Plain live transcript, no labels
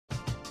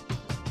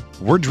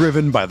We're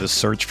driven by the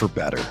search for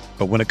better.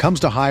 But when it comes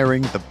to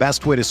hiring, the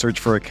best way to search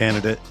for a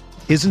candidate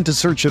isn't to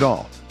search at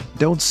all.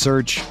 Don't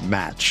search,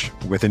 match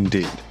with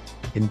Indeed.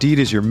 Indeed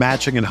is your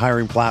matching and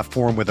hiring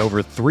platform with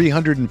over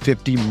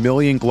 350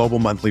 million global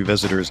monthly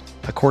visitors,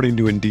 according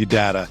to Indeed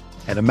data,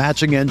 and a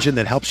matching engine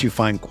that helps you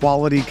find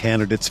quality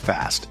candidates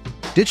fast.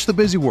 Ditch the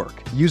busy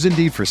work. Use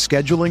Indeed for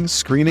scheduling,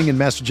 screening, and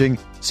messaging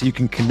so you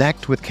can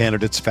connect with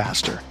candidates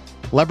faster.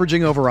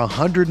 Leveraging over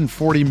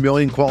 140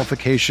 million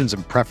qualifications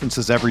and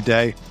preferences every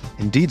day,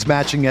 Indeed's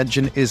matching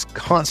engine is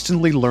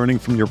constantly learning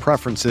from your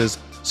preferences,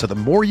 so the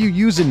more you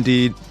use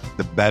Indeed,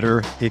 the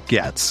better it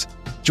gets.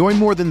 Join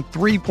more than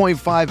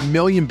 3.5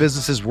 million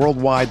businesses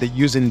worldwide that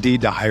use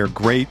Indeed to hire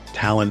great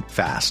talent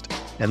fast.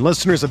 And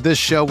listeners of this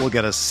show will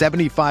get a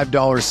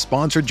 $75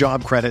 sponsored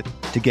job credit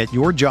to get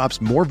your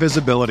jobs more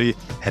visibility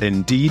at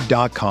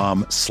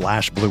Indeed.com/Blue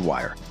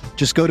Wire.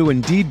 Just go to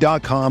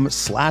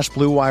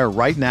Indeed.com/Blue Wire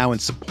right now and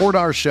support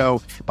our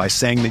show by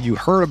saying that you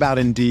heard about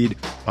Indeed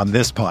on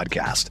this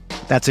podcast.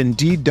 That's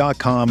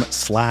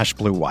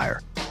Indeed.com/Blue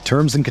Wire.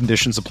 Terms and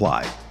conditions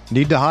apply.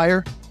 Need to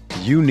hire?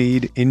 You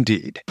need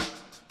Indeed.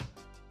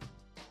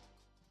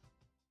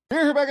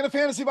 We're here back in the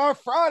Fantasy Bar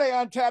Friday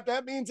on tap.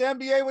 That means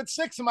NBA with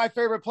 6 of my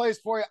favorite plays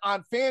for you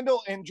on FanDuel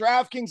and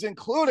DraftKings,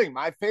 including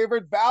my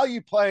favorite value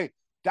play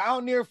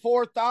down near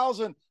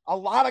 4,000. A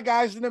lot of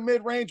guys in the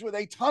mid-range with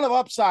a ton of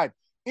upside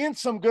in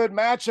some good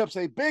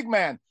matchups. A big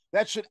man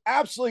that should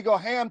absolutely go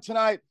ham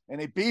tonight,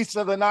 and a beast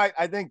of the night,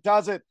 I think,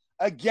 does it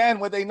again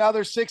with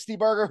another 60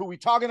 burger. Who we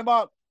talking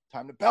about?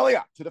 Time to belly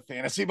up to the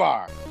Fantasy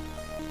Bar.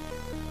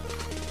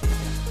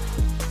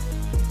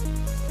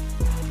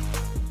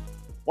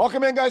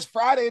 Welcome in, guys.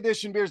 Friday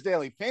edition Beers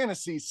Daily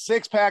Fantasy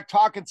Six-Pack,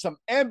 talking some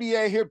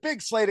NBA here.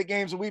 Big slate of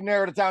games, and we've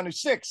narrowed it down to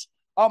 6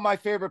 of my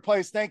favorite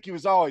plays. Thank you,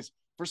 as always,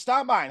 for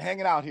stopping by and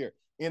hanging out here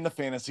in the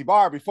Fantasy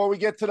Bar. Before we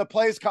get to the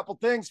plays, couple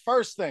things.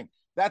 First thing,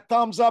 that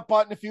thumbs up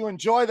button. If you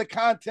enjoy the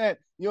content,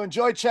 you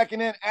enjoy checking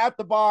in at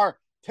the bar,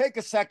 take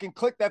a second,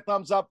 click that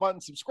thumbs up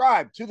button,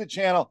 subscribe to the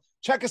channel.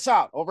 Check us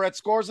out over at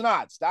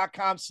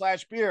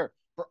scoresandodds.com/beer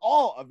for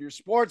all of your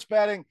sports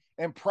betting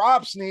and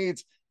props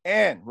needs,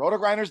 and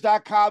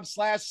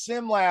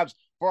rotogrinders.com/simlabs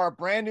for our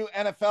brand new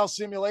NFL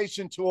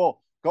simulation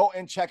tool. Go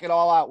and check it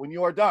all out when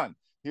you are done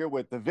here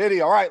with the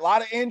video. All right, a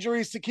lot of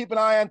injuries to keep an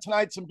eye on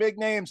tonight. Some big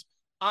names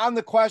on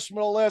the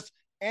questionable list.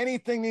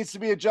 Anything needs to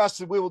be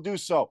adjusted, we will do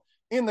so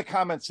in the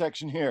comment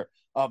section here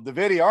of the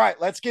video. All right,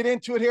 let's get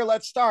into it here.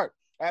 Let's start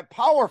at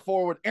power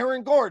forward,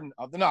 Aaron Gordon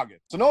of the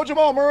Nuggets. So no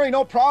Jamal Murray,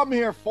 no problem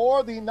here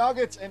for the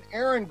Nuggets, and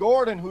Aaron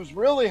Gordon, who's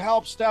really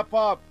helped step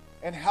up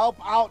and help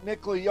out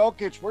Nikola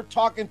Jokic. We're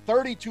talking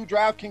 32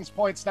 DraftKings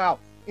points now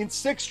in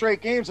 6 straight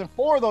games, and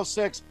 4 of those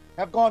 6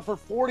 have gone for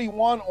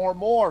 41 or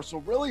more. So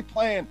really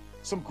playing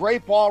some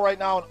great ball right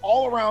now, an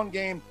all-around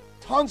game.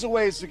 Tons of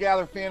ways to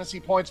gather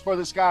fantasy points for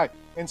this guy,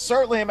 and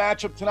certainly a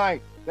matchup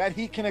tonight that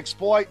he can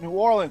exploit. New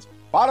Orleans,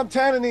 bottom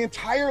 10 in the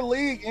entire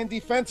league in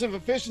defensive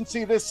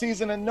efficiency this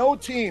season, and no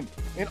team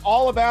in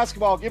all of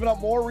basketball giving up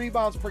more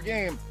rebounds per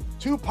game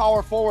to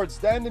power forwards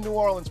than the New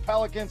Orleans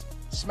Pelicans.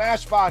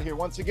 Smash spot here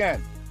once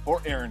again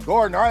for Aaron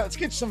Gordon. All right, let's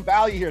get some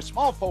value here.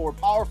 Small forward,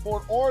 power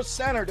forward, or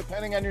center,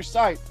 depending on your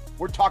site.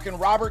 We're talking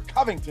Robert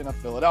Covington of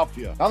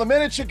Philadelphia. Now, the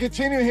minutes should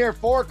continue here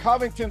for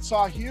Covington.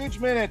 Saw huge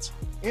minutes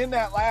in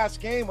that last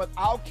game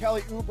without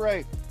Kelly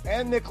Oubre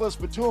and Nicholas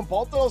Batum.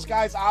 Both of those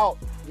guys out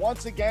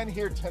once again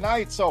here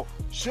tonight. So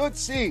should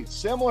see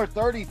similar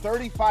 30,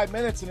 35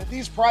 minutes. And at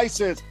these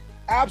prices,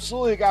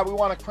 absolutely a guy we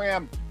want to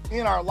cram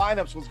in our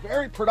lineups. Was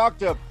very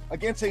productive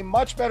against a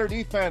much better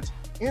defense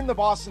in the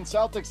Boston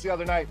Celtics the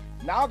other night.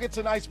 Now gets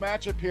a nice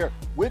matchup here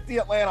with the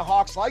Atlanta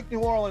Hawks. Like New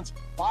Orleans,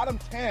 bottom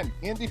 10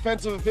 in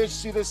defensive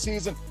efficiency this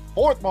season.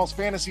 4th most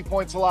fantasy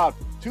points allowed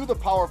to the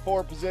power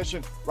forward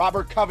position.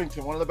 Robert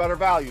Covington, one of the better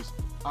values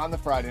on the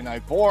Friday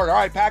night board. All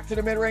right, back to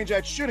the mid-range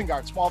at shooting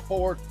guard, small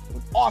forward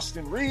with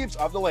Austin Reeves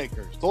of the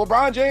Lakers. So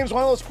LeBron James,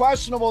 one of those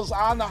questionables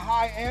on the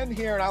high end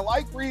here, and I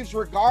like Reeves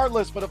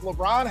regardless, but if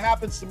LeBron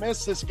happens to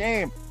miss this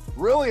game,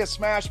 really a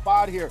smash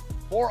spot here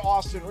for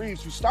Austin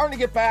Reeves, who's starting to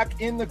get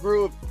back in the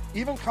groove,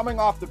 even coming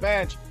off the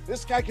bench.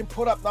 This guy can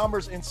put up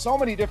numbers in so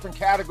many different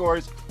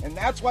categories, and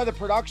that's why the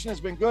production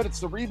has been good. It's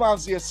the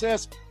rebounds, the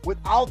assists,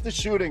 without the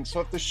shooting. So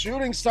if the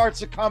shooting starts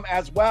to come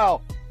as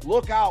well,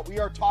 look out. We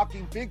are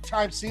talking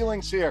big-time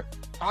ceilings here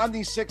on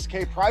these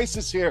 6K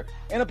prices here,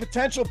 and a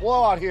potential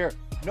blowout here,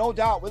 no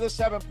doubt, with a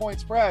 7-point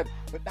spread,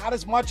 but not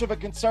as much of a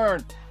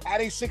concern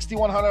at a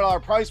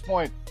 $6,100 price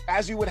point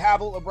as you would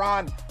have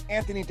LeBron,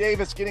 Anthony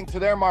Davis getting to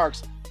their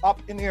marks up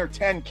in near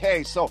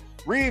 10K. So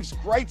Reeves,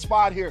 great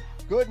spot here.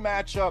 Good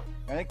matchup.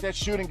 I think that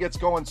shooting gets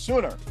going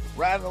sooner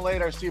rather than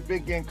later. I see a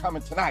big game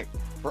coming tonight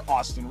for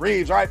Austin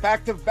Reeves. All right,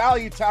 back to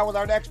value town with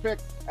our next pick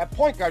at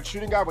point guard,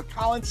 shooting guard with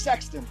Colin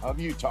Sexton of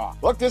Utah.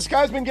 Look, this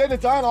guy's been getting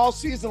it done all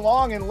season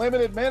long in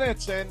limited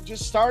minutes and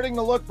just starting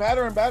to look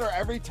better and better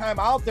every time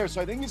out there. So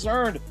I think he's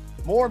earned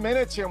more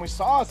minutes here. And we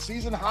saw a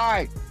season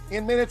high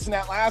in minutes in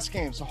that last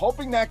game. So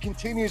hoping that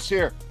continues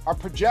here. Our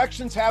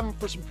projections have him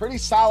for some pretty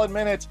solid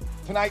minutes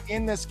tonight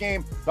in this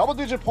game.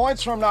 Double-digit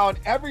points from now in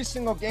every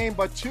single game,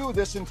 but 2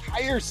 this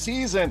entire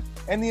season.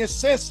 And the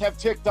assists have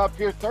ticked up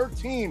here,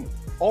 13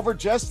 over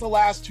just the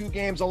last 2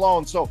 games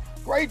alone. So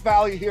great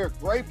value here,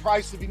 great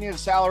price if you need a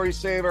salary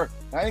saver.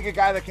 And I think a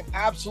guy that can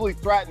absolutely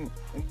threaten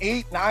an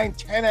 8, 9,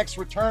 10x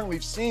return.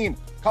 We've seen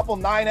a couple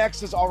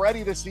 9x's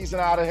already this season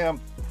out of him.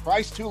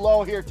 Price too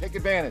low here, take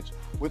advantage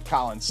with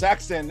Collin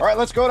Sexton. All right,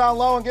 let's go down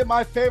low and get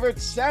my favorite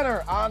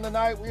center on the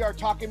night. We are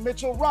talking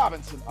Mitchell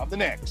Robinson of the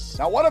Knicks.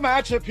 Now, what a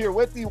matchup here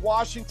with the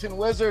Washington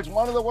Wizards.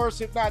 One of the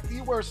worst, if not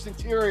the worst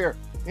interior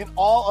in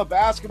all of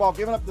basketball,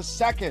 giving up the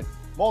 2nd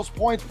most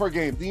points per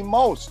game, the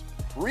most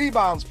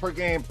rebounds per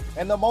game,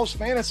 and the most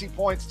fantasy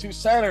points to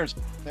centers.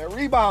 Their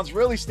rebounds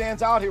really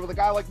stands out here with a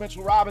guy like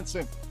Mitchell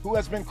Robinson, who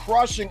has been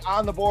crushing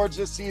on the boards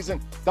this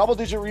season.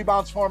 Double-digit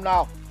rebounds for him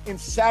now in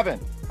 7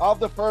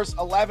 of the first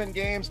 11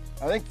 games.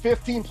 I think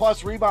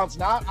 15-plus rebounds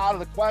not out of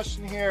the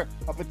question here.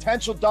 A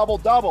potential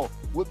double-double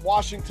with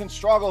Washington's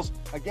struggles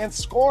against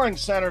scoring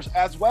centers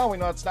as well. We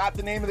know it's not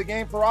the name of the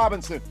game for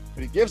Robinson,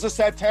 but he gives us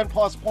that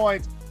 10-plus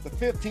points, the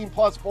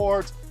 15-plus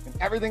boards, and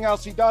everything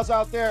else he does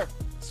out there.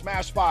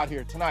 Smash spot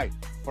here tonight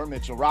for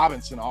Mitchell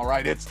Robinson. All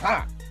right, it's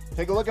time.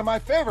 Take a look at my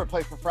favorite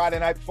play for Friday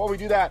night. Before we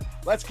do that,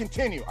 let's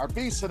continue our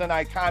Beast of the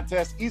Night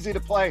contest. Easy to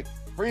play,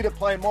 free to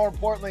play. More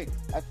importantly,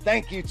 a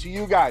thank you to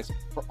you guys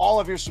for all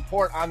of your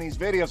support on these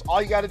videos.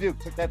 All you got to do,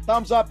 click that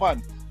thumbs up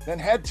button, then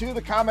head to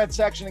the comment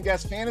section and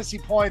guess fantasy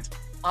points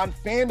on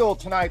FanDuel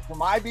tonight for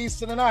my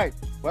Beast of the Night.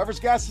 Whoever's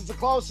guess is the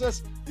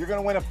closest, you're going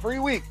to win a free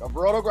week of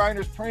Roto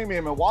Grinders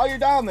Premium. And while you're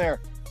down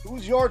there,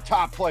 who's your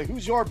top play?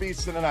 Who's your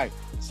Beast of the Night?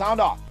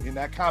 Sound off in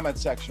that comment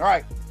section. All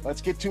right,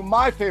 let's get to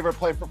my favorite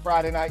play for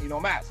Friday night. You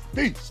know, Matt's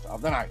Beast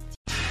of the Night.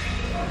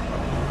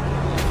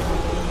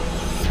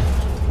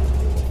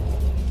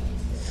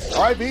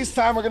 All right, Beast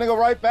time. We're going to go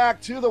right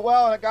back to the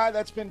well, and a guy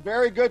that's been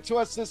very good to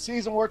us this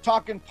season. We're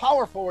talking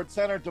power forward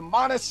center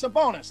Domantas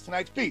Sabonis,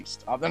 tonight's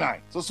Beast of the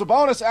Night. So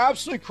Sabonis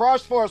absolutely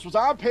crushed for us, was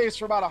on pace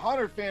for about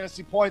 100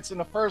 fantasy points in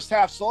the first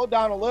half, slowed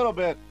down a little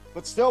bit,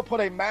 but still put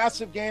a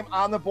massive game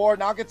on the board.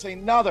 Now gets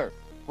another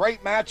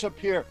great matchup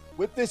here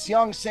with this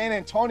young San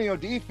Antonio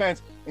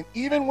defense. And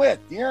even with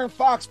De'Aaron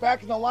Fox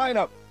back in the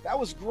lineup, that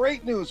was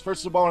great news for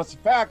Sabonis. In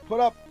fact, put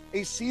up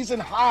a season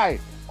high,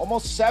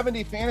 almost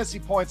 70 fantasy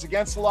points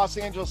against the Los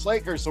Angeles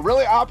Lakers. So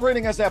really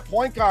operating as that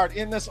point guard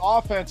in this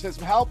offense has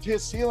helped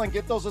his ceiling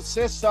get those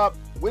assists up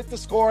with the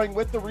scoring,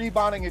 with the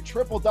rebounding, a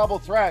triple-double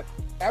threat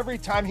every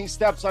time he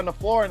steps on the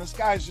floor. And this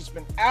guy's just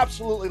been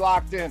absolutely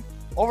locked in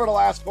over the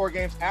last 4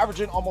 games,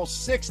 averaging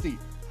almost 60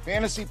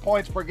 fantasy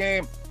points per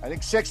game. I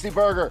think 60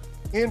 burger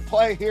in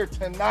play here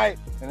tonight.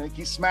 And I think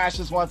he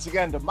smashes once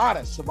again.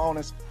 Domantas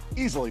Sabonis,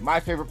 easily my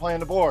favorite play on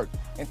the board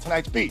and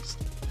tonight's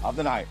Beast of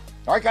the Night.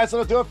 All right, guys,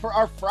 that'll do it for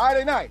our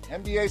Friday night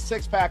NBA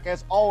six-pack.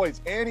 As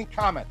always, any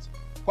comments,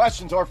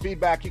 questions, or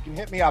feedback, you can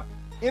hit me up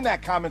in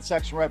that comment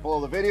section right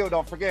below the video.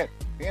 Don't forget,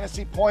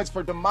 fantasy points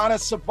for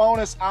Domantas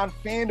Sabonis on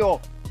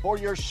FanDuel for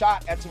your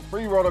shot at some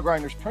free Roto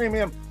Grinders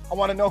Premium. I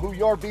want to know who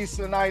your Beast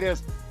of the Night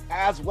is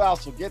as well,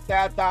 so get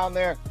that down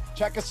there.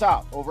 Check us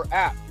out over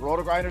at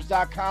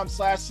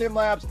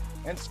rotogrinders.com/simlabs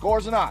and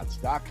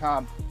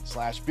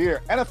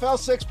scoresandodds.com/beer. NFL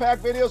six-pack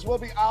videos will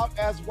be out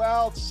as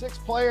well. 6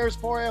 players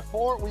for you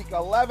for week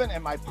 11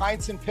 and my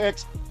pints and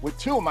picks with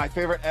 2 of my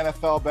favorite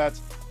NFL bets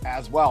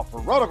as well.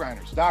 For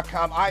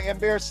rotogrinders.com, I am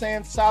Bear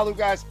saying salut,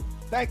 guys.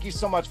 Thank you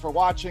so much for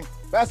watching.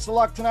 Best of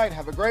luck tonight.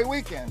 Have a great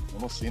weekend, and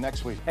we'll see you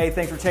next week. Hey,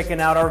 thanks for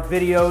checking out our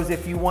videos.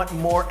 If you want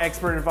more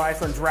expert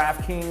advice on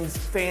DraftKings,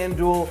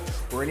 FanDuel,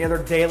 or any other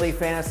daily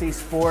fantasy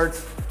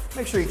sports,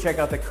 make sure you check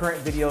out the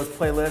current videos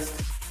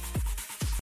playlist